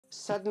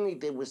suddenly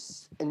there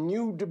was a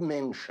new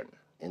dimension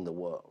in the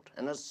world,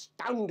 an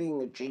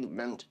astounding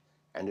achievement,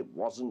 and it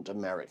wasn't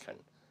American.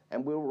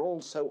 And we were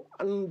all so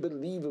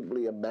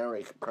unbelievably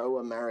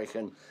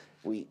pro-American.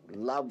 We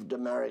loved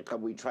America.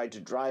 We tried to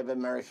drive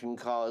American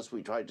cars.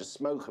 We tried to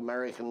smoke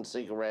American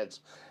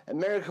cigarettes.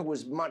 America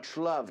was much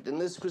loved,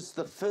 and this was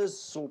the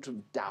first sort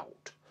of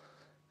doubt.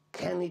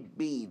 Can it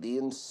be the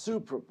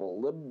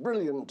insuperable, the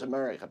brilliant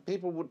America?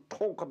 People would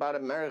talk about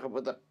America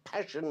with a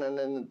passion and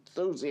an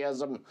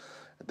enthusiasm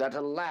that,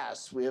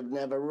 alas, we have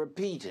never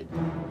repeated.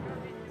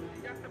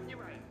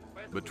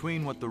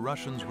 Between what the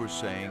Russians were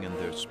saying and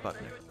their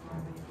Sputnik,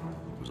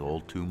 it was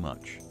all too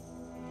much.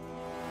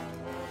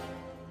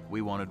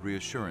 We wanted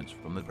reassurance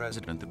from the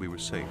president that we were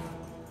safe,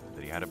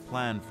 that he had a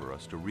plan for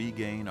us to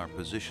regain our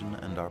position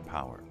and our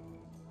power.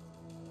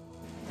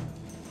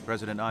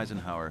 President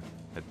Eisenhower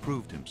had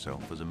proved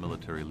himself as a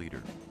military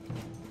leader.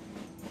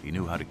 He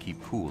knew how to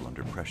keep cool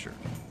under pressure,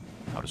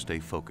 how to stay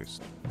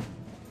focused.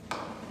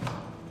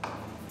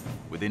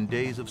 Within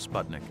days of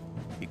Sputnik,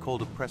 he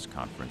called a press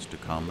conference to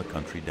calm the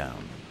country down.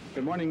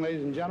 Good morning,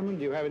 ladies and gentlemen.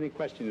 Do you have any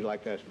questions you'd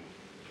like to ask me?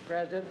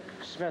 President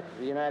Smith of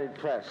the United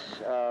Press,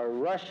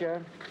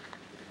 Russia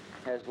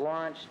has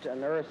launched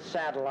an Earth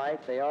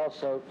satellite. They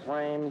also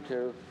claim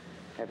to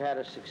have had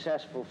a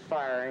successful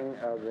firing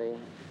of the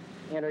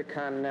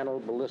intercontinental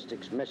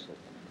ballistics missile,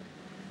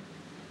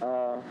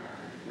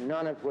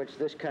 none of which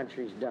this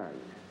country's done.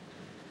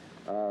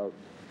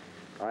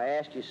 I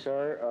ask you,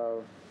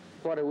 sir,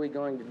 what are we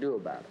going to do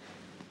about it?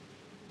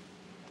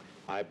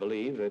 I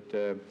believe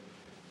that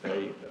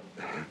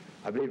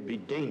it'd be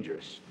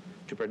dangerous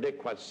to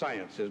predict what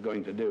science is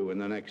going to do in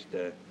the next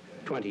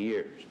 20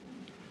 years.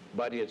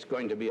 But it's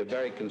going to be a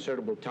very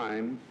considerable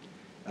time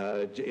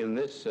in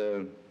this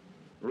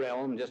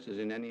realm, just as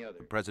in any other.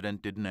 The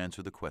president didn't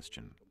answer the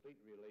question.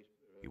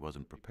 He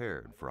wasn't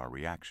prepared for our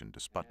reaction to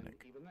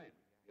Sputnik.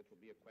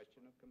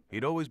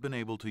 He'd always been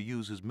able to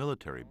use his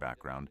military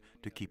background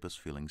to keep us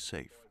feeling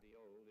safe.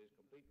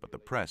 But the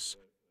press,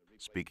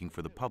 speaking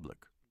for the public,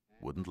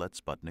 wouldn't let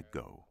Sputnik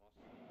go.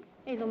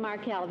 Hazel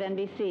Markell of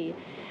NBC.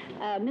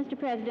 Mr.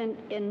 President,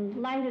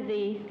 in light of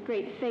the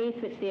great faith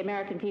which the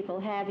American people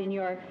have in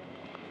your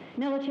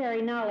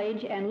military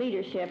knowledge and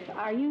leadership,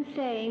 are you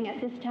saying at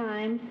this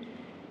time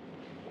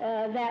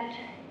that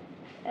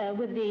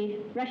with the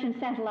Russian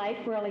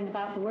satellite whirling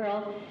about the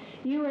world,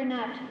 you are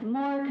not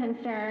more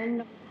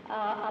concerned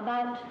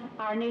about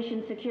our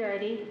nation's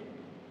security?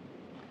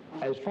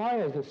 As far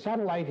as the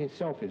satellite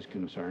itself is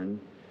concerned,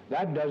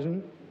 that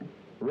doesn't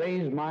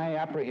raise my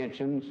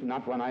apprehensions,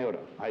 not one iota.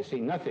 I see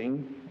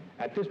nothing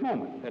at this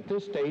moment, at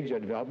this stage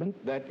of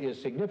development, that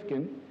is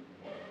significant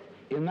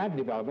in that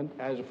development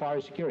as far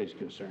as security is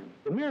concerned.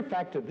 The mere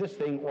fact that this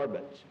thing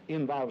orbits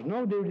involves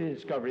no new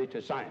discovery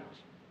to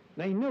science.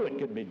 They knew it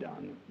could be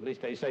done, at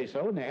least they say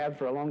so, and they have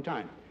for a long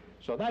time.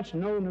 So that's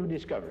no new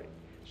discovery.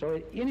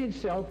 So in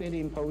itself, it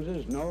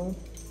imposes no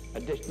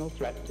additional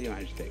threat to the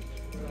United States.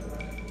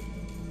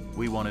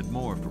 We wanted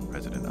more from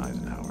President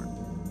Eisenhower.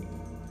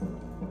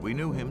 We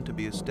knew him to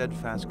be a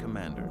steadfast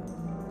commander,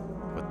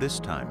 but this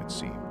time, it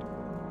seemed,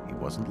 he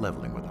wasn't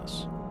leveling with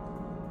us.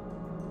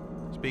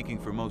 Speaking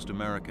for most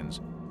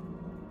Americans,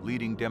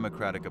 leading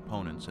Democratic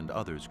opponents and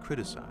others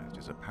criticized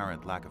his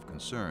apparent lack of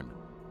concern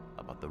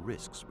about the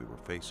risks we were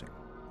facing.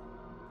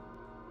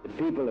 The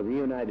people of the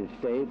United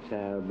States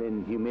have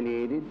been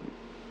humiliated,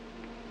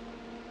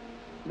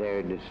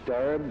 they're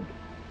disturbed,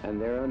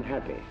 and they're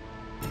unhappy.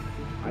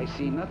 I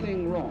see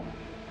nothing wrong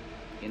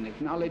in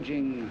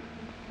acknowledging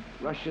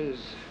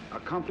Russia's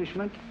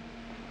accomplishment,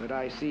 but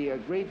I see a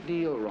great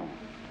deal wrong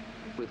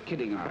with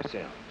kidding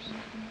ourselves.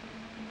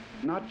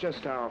 Not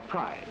just our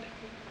pride,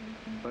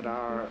 but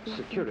our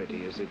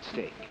security is at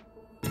stake.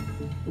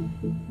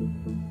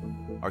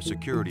 Our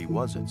security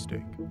was at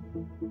stake.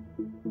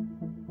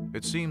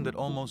 It seemed that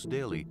almost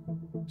daily,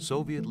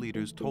 Soviet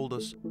leaders told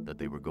us that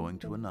they were going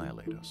to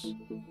annihilate us.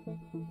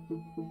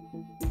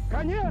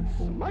 Конец!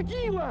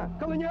 Могила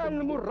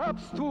колониальному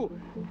рабству!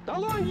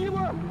 Долой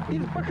его и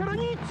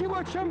похоронить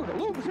его чем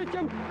глубже,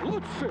 тем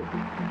лучше!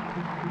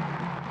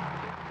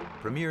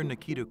 Premier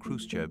Nikita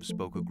Khrushchev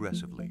spoke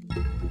aggressively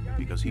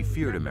because he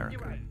feared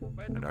America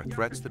and our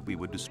threats that we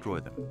would destroy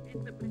them.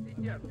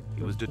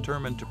 He was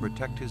determined to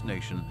protect his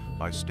nation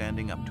by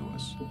standing up to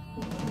us,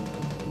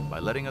 by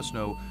letting us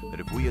know that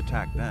if we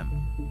attacked them,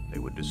 they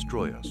would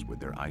destroy us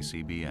with their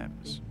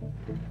ICBMs.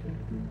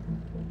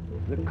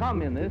 The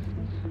communists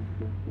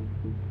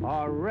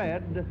are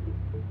red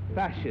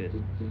fascists.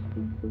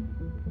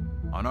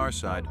 On our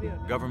side,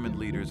 government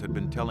leaders had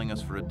been telling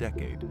us for a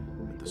decade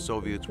that the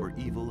Soviets were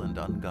evil and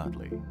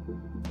ungodly,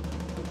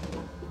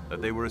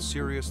 that they were a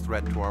serious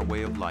threat to our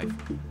way of life,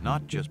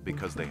 not just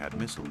because they had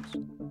missiles,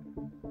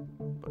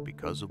 but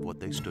because of what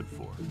they stood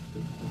for.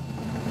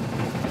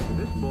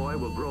 This boy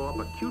will grow up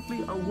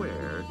acutely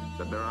aware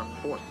that there are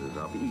forces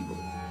of evil.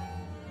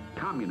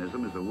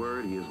 Communism is a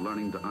word he is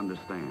learning to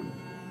understand.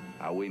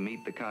 How we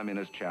meet the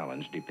communist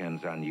challenge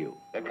depends on you.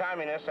 The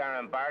communists are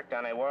embarked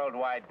on a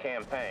worldwide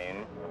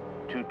campaign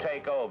to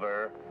take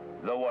over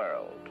the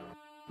world.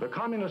 The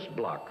communist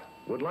bloc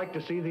would like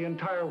to see the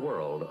entire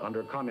world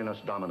under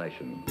communist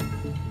domination.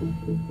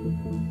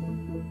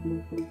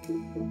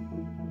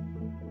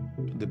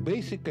 The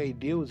basic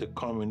idea of the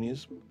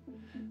communism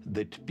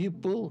that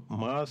people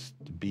must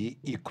be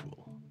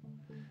equal,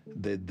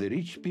 that the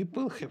rich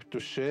people have to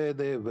share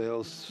their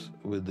wealth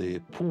with the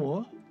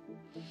poor,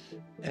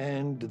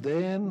 and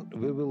then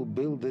we will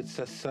build a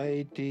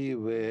society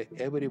where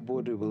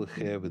everybody will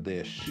have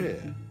their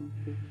share.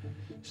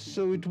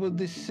 So it was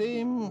the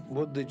same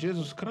what the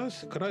Jesus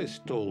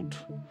Christ told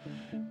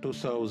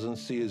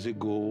 2,000 years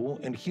ago,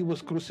 and he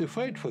was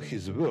crucified for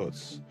his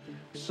words.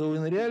 So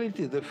in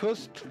reality, the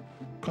first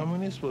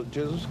communist was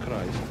Jesus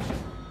Christ.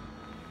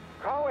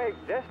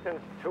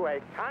 Coexistence to a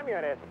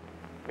communist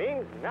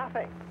means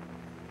nothing.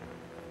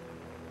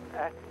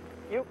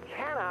 You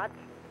cannot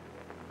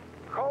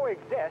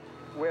coexist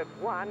with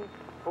one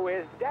who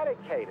is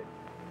dedicated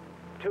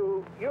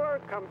to your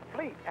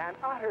complete and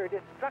utter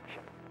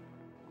destruction.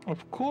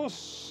 Of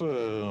course,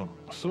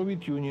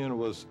 Soviet Union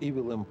was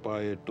evil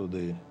empire to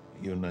the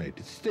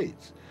United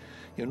States.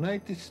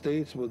 United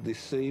States was the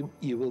same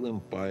evil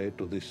empire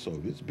to the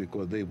Soviets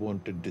because they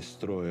wanted to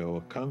destroy our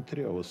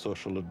country, our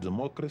social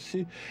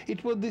democracy.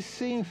 It was the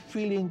same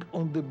feeling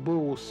on the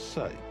both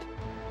sides.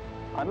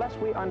 Unless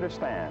we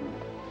understand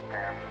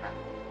 10,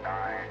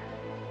 9,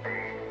 8,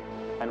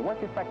 and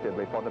work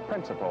effectively for the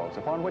principles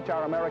upon which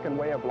our American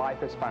way of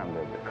life is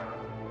founded, 7,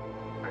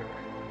 6,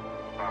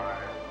 5,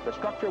 the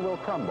structure will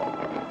crumble,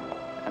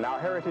 and our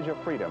heritage of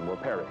freedom will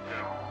perish.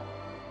 2,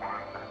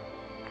 1,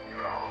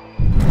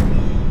 0.